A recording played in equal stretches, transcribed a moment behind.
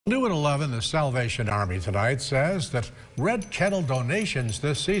New at 11, the Salvation Army tonight says that Red Kettle donations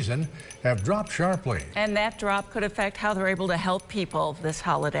this season have dropped sharply. And that drop could affect how they're able to help people this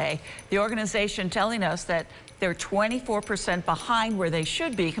holiday. The organization telling us that they're 24% behind where they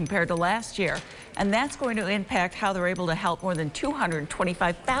should be compared to last year. And that's going to impact how they're able to help more than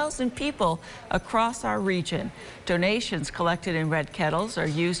 225,000 people across our region. Donations collected in Red Kettles are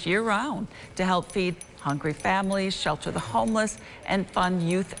used year-round to help feed hungry families, shelter the homeless, and fund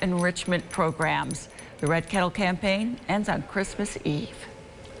youth enrichment programs. The Red Kettle campaign ends on Christmas Eve.